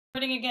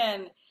happening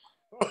again.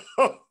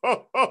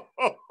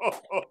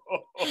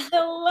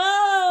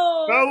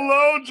 Hello.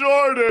 Hello,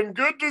 Jordan.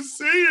 Good to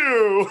see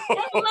you.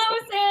 Hello,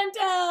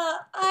 Santa.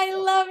 I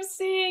love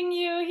seeing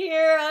you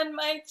here on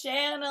my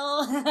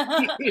channel.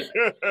 Yes.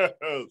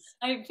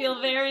 I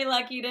feel very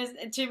lucky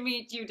to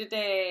meet you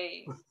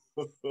today.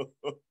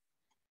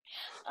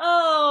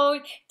 Oh,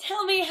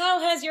 tell me, how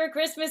has your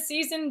Christmas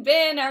season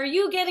been? Are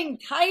you getting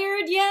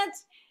tired yet?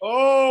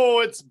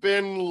 Oh, it's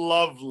been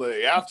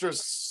lovely. After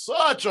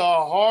such a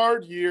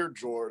hard year,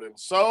 Jordan,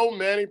 so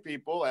many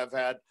people have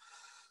had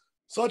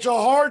such a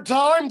hard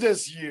time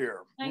this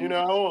year. I You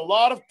know. know, a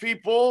lot of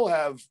people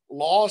have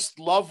lost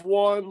loved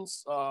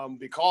ones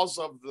because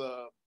of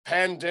the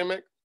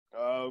pandemic.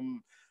 A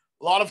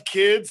lot of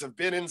kids have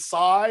been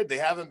inside. They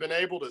haven't been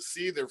able to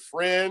see their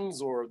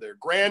friends or their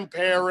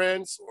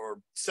grandparents or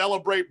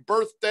celebrate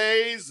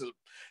birthdays,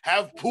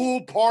 have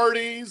pool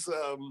parties.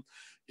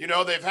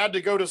 They've had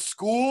to go to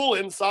school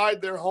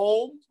inside their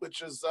homes,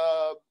 which is,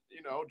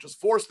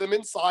 just forced them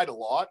inside a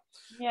lot.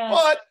 Yes.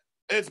 But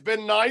it's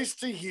been nice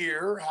to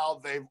hear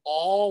how they've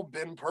all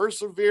been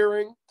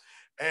persevering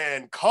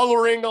and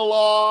coloring a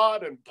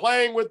lot and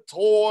playing with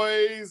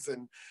toys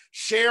and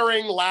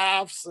sharing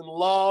laughs and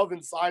love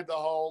inside the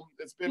home.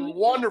 It's been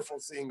wonderful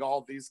seeing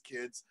all these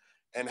kids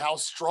and how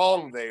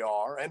strong they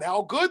are and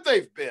how good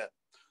they've been.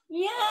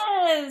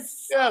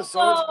 Yes. Yeah,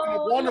 so it's been a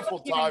Oh, I wonderful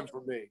love hearing. time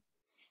for me.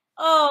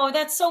 Oh,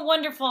 that's so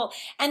wonderful.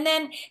 And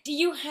then do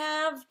you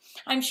have,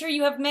 I'm sure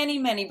you have many,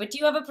 many, but do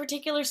you have a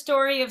particular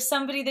story of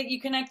somebody that you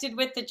connected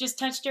with that just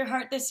touched your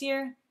heart this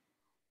year?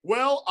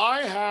 Well,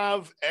 I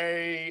have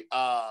a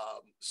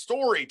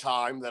story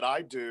time that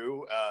I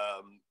do.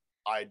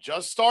 I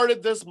just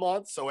started this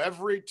month, so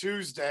every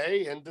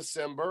Tuesday in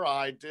December,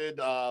 I did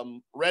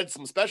read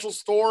some special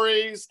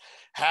stories,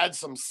 had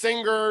some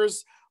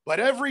singers, but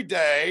every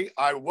day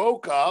I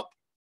woke up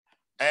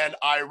and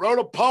I wrote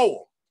a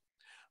poem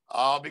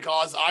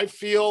because I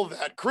feel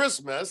that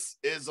Christmas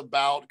is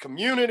about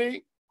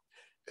community,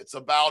 it's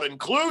about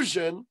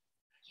inclusion,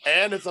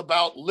 and it's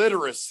about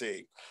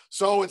literacy.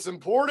 So it's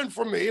important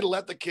for me to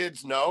let the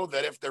kids know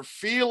that if they're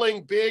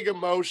feeling big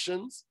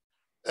emotions,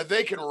 that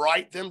they can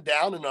write them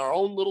down in our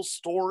own little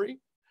story.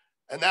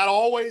 And that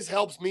always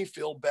helps me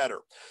feel better.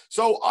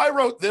 So I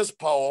wrote this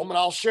poem and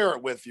I'll share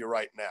it with you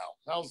right now.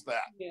 How's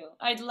that?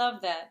 I'd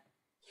love that.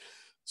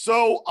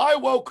 So I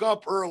woke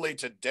up early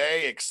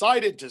today,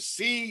 excited to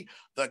see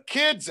the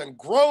kids and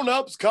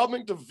grown-ups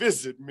coming to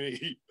visit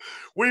me.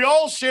 We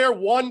all share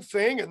one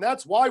thing, and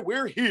that's why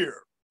we're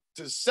here,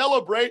 to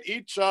celebrate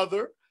each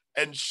other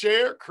and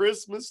share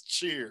Christmas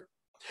cheer.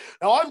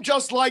 Now, I'm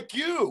just like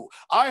you.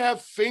 I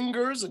have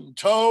fingers and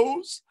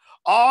toes.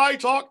 I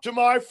talk to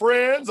my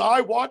friends.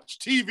 I watch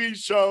TV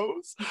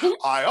shows.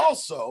 I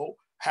also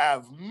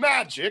have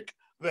magic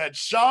that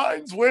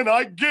shines when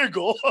I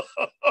giggle.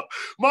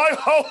 My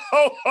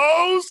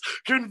ho-ho-hos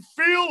can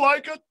feel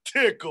like a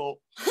tickle.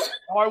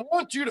 Now, I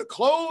want you to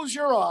close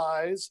your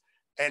eyes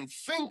and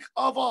think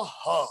of a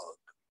hug.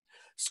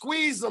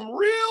 Squeeze them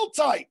real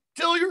tight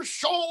till your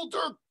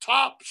shoulder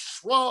top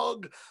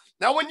shrug.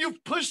 Now, when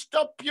you've pushed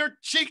up your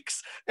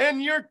cheeks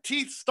and your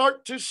teeth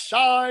start to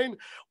shine,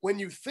 when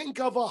you think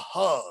of a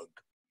hug,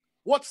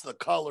 what's the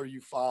color you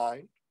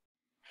find?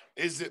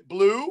 Is it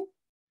blue?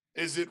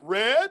 Is it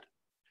red?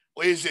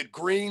 Is it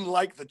green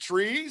like the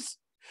trees?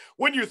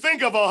 When you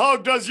think of a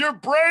hug, does your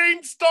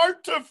brain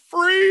start to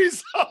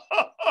freeze?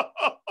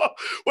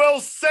 Well,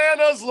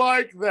 Santa's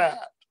like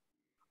that.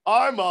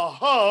 I'm a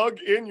hug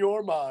in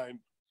your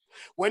mind.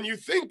 When you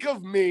think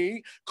of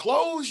me,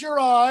 close your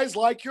eyes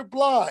like you're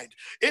blind.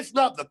 It's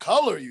not the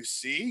color you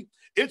see,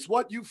 it's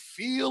what you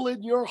feel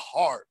in your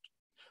heart.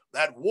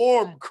 That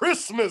warm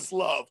Christmas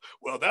love,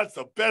 well, that's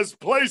the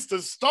best place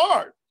to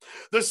start.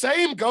 The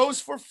same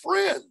goes for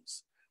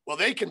friends. Well,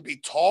 they can be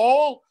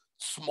tall,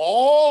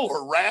 small,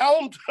 or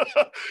round.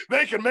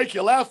 They can make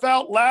you laugh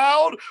out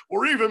loud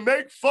or even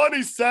make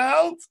funny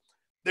sounds.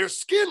 Their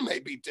skin may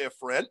be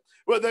different,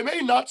 but they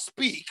may not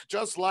speak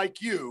just like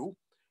you.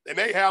 They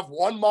may have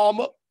one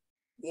mama,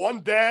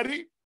 one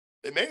daddy.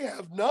 They may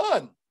have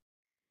none,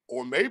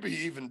 or maybe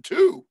even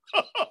two.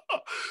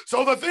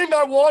 So the thing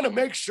I want to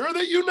make sure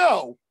that you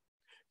know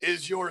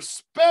is you're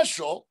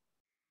special.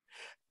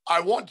 I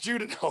want you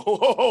to know,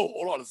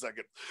 hold on a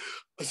second.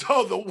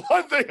 So the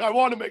one thing I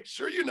want to make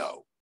sure you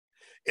know,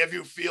 if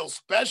you feel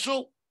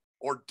special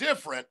or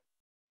different,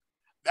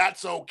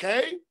 that's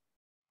okay,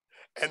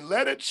 and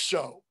let it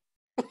show.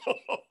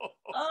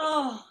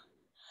 Oh,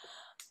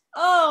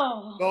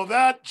 oh. So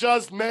that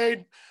just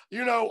made,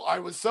 I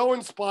was so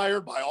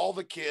inspired by all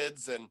the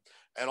kids and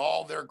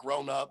all their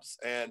grown-ups,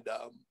 and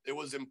it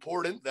was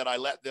important that I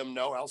let them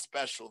know how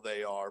special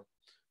they are,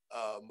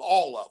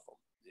 all of them.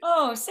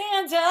 Oh,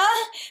 Santa,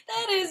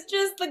 that is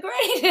just the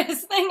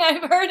greatest thing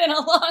I've heard in a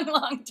long,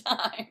 long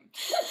time.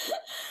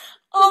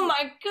 Oh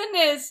my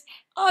goodness.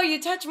 Oh,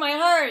 you touch my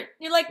heart.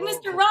 You're like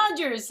Mr.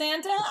 Rogers,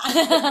 Santa.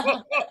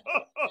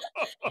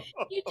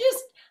 You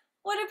just,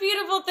 what a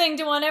beautiful thing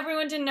to want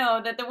everyone to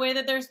know that the way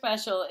that they're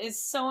special is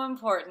so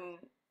important.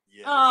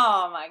 Yes.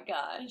 Oh my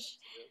gosh.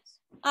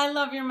 Yes. I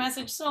love your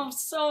message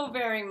so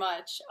very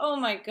much. Oh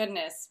my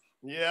goodness.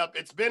 Yep,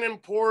 it's been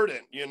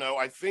important.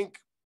 I think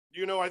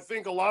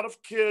a lot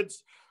of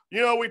kids,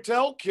 we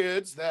tell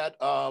kids that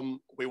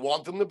we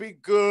want them to be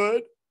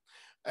good,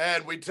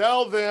 and we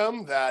tell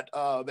them that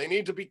they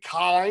need to be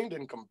kind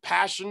and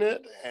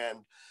compassionate, and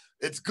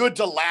it's good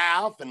to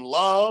laugh and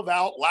love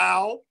out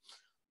loud,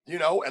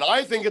 and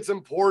I think it's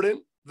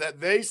important that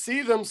they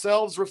see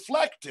themselves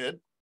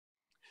reflected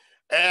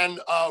and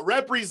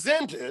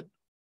represented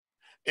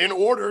in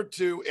order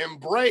to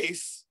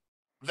embrace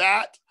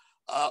that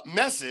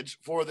message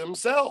for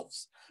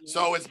themselves.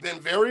 So it's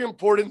been very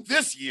important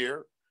this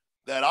year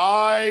that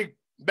I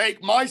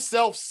make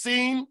myself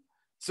seen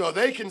so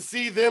they can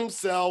see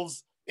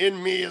themselves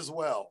in me as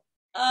well.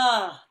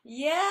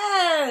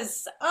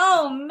 Yes.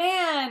 Oh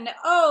man.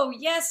 Oh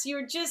yes,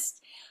 you're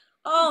just,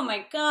 oh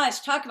my gosh,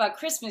 talk about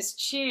Christmas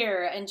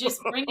cheer and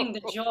just bringing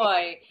the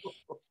joy.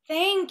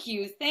 Thank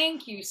you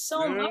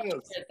so much Yes,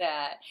 for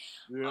that.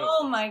 yes.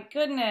 Oh my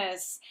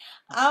goodness.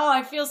 Oh,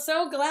 I feel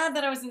so glad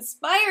that I was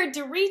inspired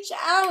to reach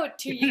out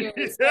to you,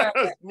 sir.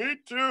 Yes, me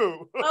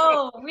too.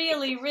 Oh,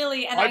 really,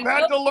 really. And I I've know,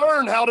 had to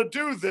learn how to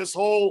do this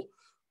whole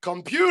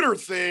computer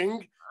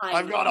thing. I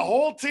I've got a know.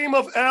 whole team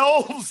of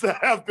elves that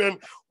have been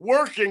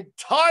working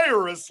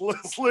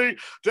tirelessly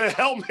to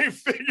help me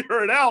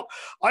figure it out.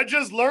 I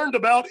just learned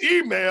about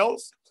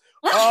emails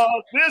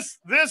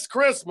this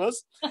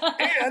Christmas,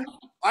 and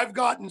I've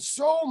gotten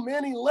so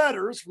many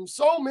letters from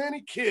so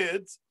many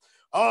kids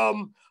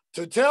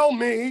to tell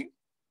me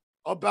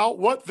about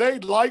what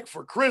they'd like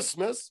for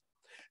Christmas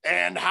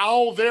and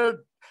how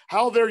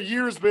their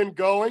year's been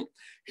going.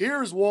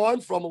 Here's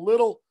one from a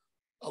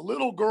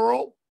little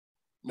girl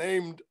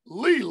named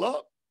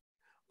Leela.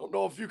 Don't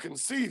know if you can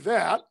see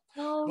that,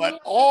 Oh, yeah.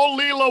 but all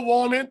Leela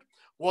wanted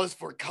was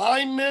for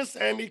kindness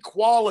and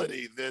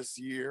equality this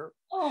year.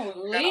 Oh,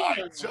 And I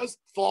Leela. just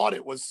thought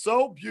it was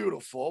so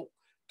beautiful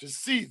to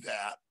see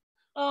that.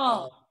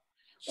 Uh, Oh,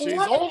 she's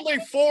what? only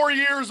 4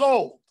 years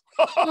old.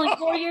 Only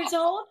 4 years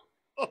old?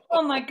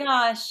 Oh my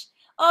gosh.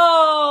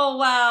 Oh,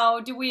 wow.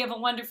 Do we have a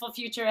wonderful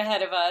future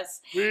ahead of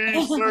us?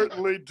 We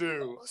certainly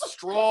do. A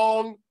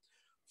strong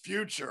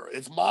future.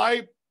 It's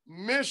my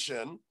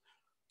mission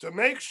to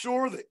make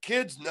sure that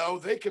kids know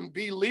they can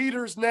be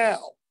leaders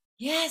now,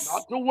 Yes.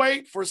 not to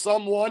wait for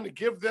someone to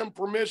give them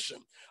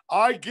permission.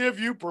 I give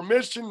you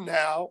permission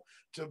now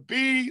to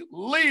be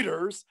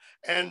leaders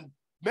and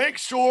make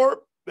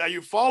sure that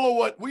you follow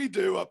what we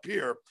do up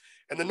here.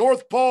 In the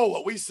North Pole,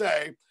 what we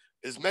say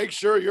is make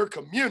sure your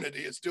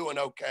community is doing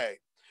okay.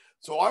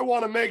 So I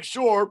want to make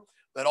sure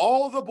that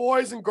all of the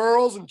boys and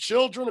girls and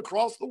children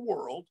across the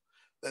world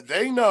that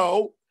they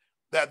know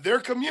that their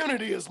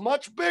community is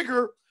much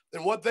bigger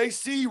than what they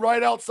see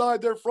right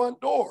outside their front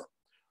door.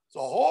 It's a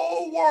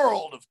whole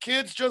world of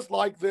kids just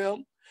like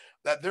them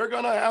that they're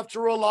going to have to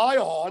rely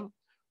on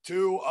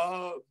to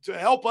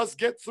help us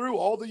get through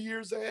all the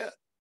years ahead.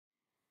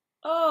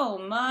 Oh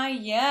my,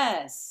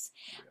 yes.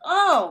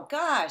 Oh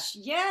gosh,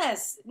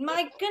 yes.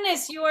 My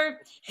goodness, you're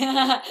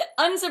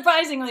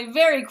unsurprisingly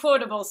very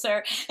quotable,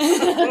 sir.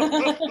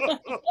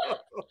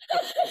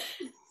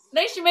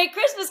 They should make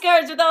Christmas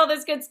cards with all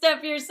this good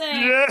stuff you're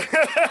saying. Yeah.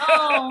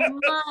 Oh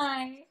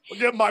my. I'll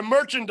get my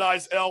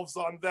merchandise elves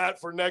on that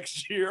for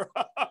next year.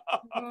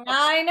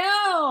 I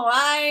know.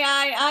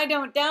 I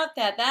don't doubt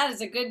that. That is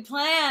a good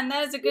plan.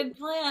 That is a good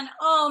plan.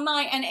 Oh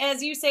my. And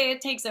as you say,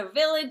 it takes a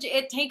village,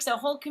 it takes a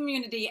whole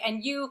community,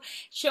 and you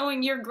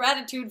showing your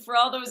gratitude for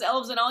all those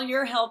elves and all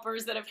your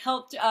helpers that have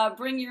helped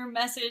bring your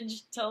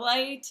message to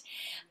light.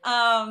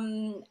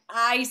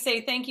 I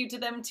say thank you to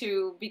them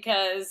too,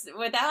 because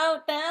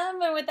without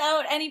them and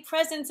without any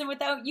presence and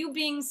without you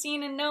being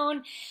seen and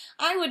known,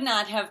 I would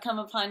not have come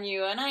upon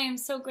you. And I am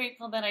so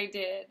grateful that I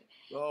did.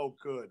 Oh,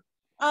 good.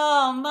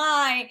 Oh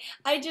my,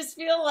 I just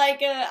feel like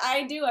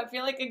I do. I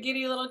feel like a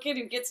giddy little kid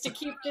who gets to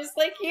keep just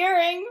like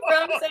hearing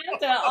from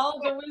Santa all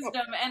the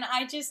wisdom. And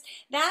I just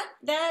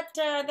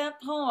that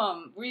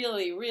poem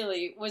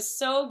really was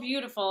so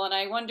beautiful. And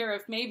I wonder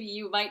if maybe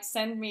you might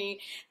send me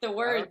the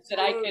words that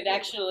I could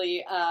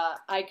Absolutely. actually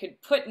I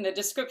could put in the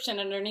description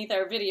underneath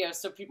our video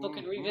so people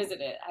could Hmm. revisit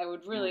it. I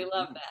would really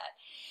love Hmm. that.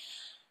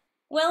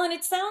 Well, and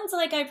it sounds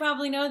like I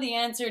probably know the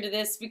answer to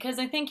this because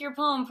I think your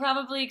poem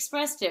probably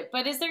expressed it.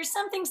 But is there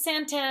something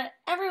Santa,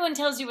 everyone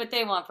tells you what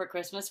they want for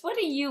Christmas. What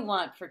do you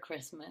want for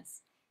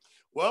Christmas?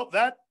 Well,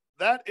 that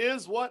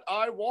is what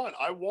I want.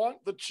 I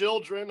want the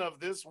children of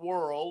this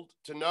world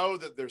to know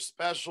that they're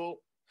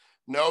special,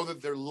 know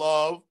that they're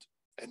loved,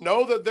 and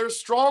know that they're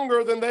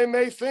stronger than they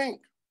may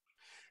think.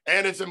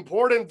 And it's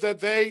important that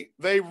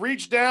they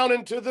reach down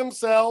into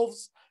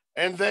themselves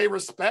and they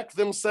respect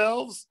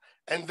themselves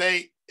and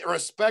they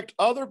respect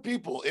other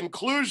people.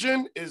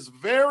 Inclusion is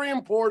very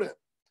important.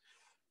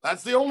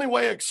 That's the only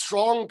way a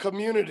strong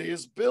community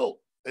is built,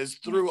 is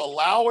Yeah. through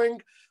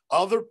allowing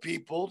other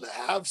people to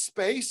have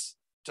space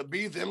to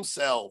be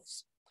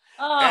themselves.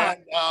 Oh,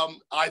 And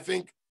I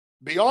think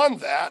beyond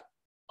that,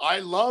 I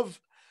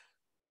love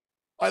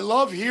I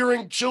love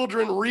hearing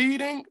children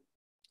reading.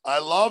 I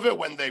love it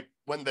when they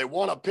when they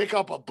want to pick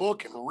up a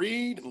book and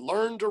read and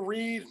learn to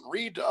read and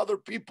read to other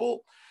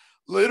people.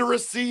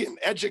 Literacy and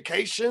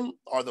education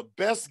are the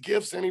best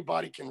gifts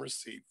anybody can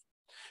receive.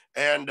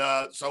 And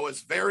so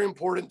it's very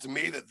important to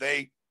me that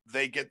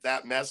they get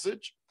that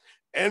message.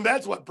 And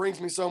that's what brings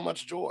me so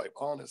much joy,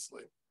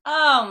 honestly.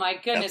 Oh my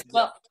goodness. That's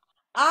Well,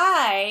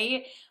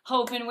 I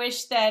hope and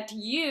wish that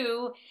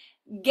you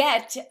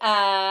get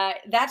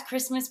that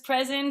Christmas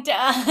present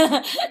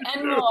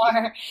and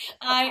more.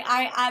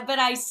 But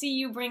I see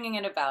you bringing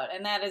it about,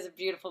 and that is a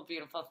beautiful,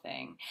 beautiful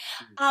thing.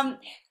 Um,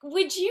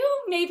 would you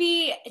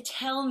maybe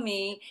tell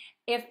me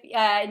if,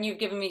 and you've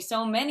given me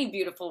so many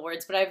beautiful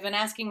words, but I've been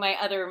asking my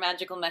other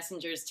magical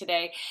messengers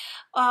today,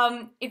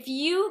 if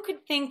you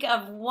could think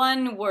of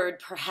one word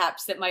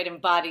perhaps that might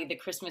embody the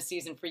Christmas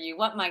season for you,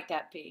 what might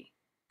that be?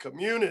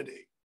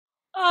 community.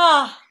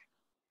 Ah,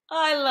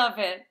 I love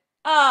it.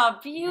 Ah,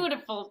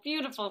 beautiful,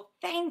 beautiful.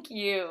 Thank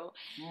you.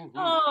 Mhm.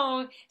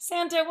 Oh,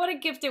 Santa, what a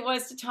gift it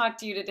was to talk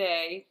to you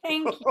today.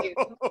 Thank you.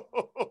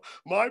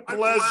 My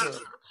pleasure.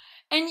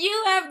 And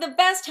you have the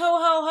best ho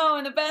ho ho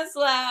and the best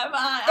laugh.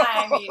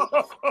 I mean,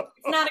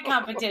 it's not a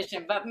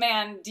competition, but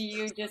man, do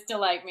you just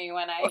delight me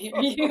when I hear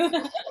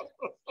you.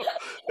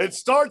 It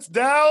starts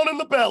down in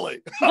the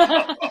belly.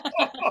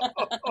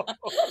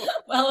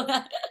 Well,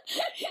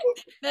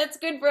 that's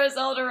good for us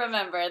all to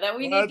remember that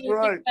we need That's those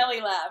right. big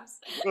belly laughs,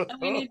 and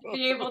we need to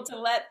be able to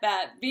let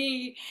that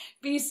be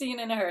seen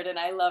and heard. And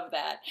I love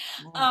that.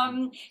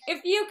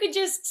 If you could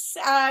just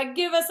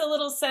give us a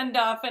little send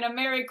off and a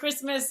Merry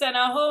Christmas and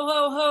a ho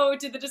ho ho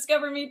to the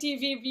Discover Me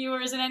TV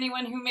viewers and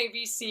anyone who may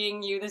be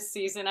seeing you this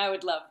season, I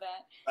would love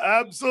that.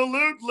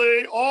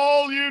 Absolutely.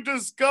 All you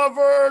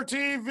Discover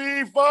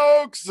TV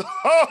folks,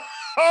 ho,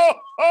 ho,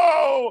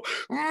 ho.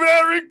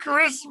 Merry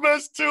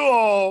Christmas to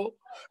all.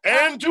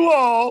 And to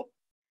all,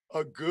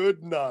 a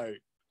good night.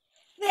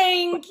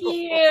 Thank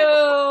you.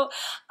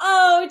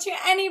 Oh, to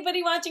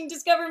anybody watching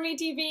Discover Me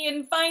TV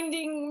and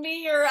finding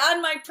me or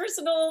on my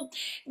personal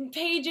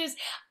pages,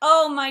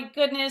 oh my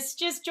goodness,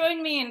 just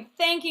join me in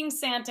thanking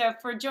Santa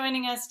for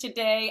joining us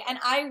today. And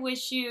I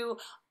wish you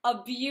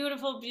a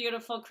beautiful,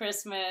 beautiful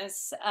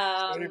Christmas.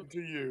 Same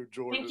to you,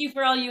 Jordan. Thank you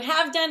for all you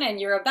have done and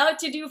you're about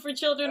to do for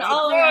children That's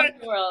all right.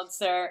 around the world,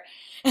 sir.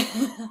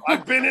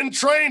 I've been in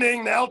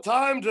training. Now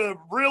time to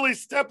really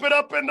step it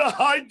up into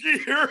high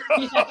gear.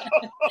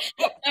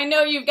 I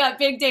know you've got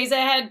big days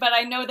ahead, but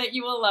I know that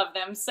you will love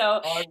them.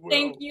 So I will.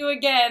 thank you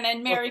again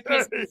and Merry Okay.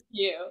 Christmas to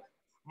you.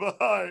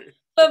 Bye.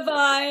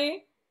 Bye-bye.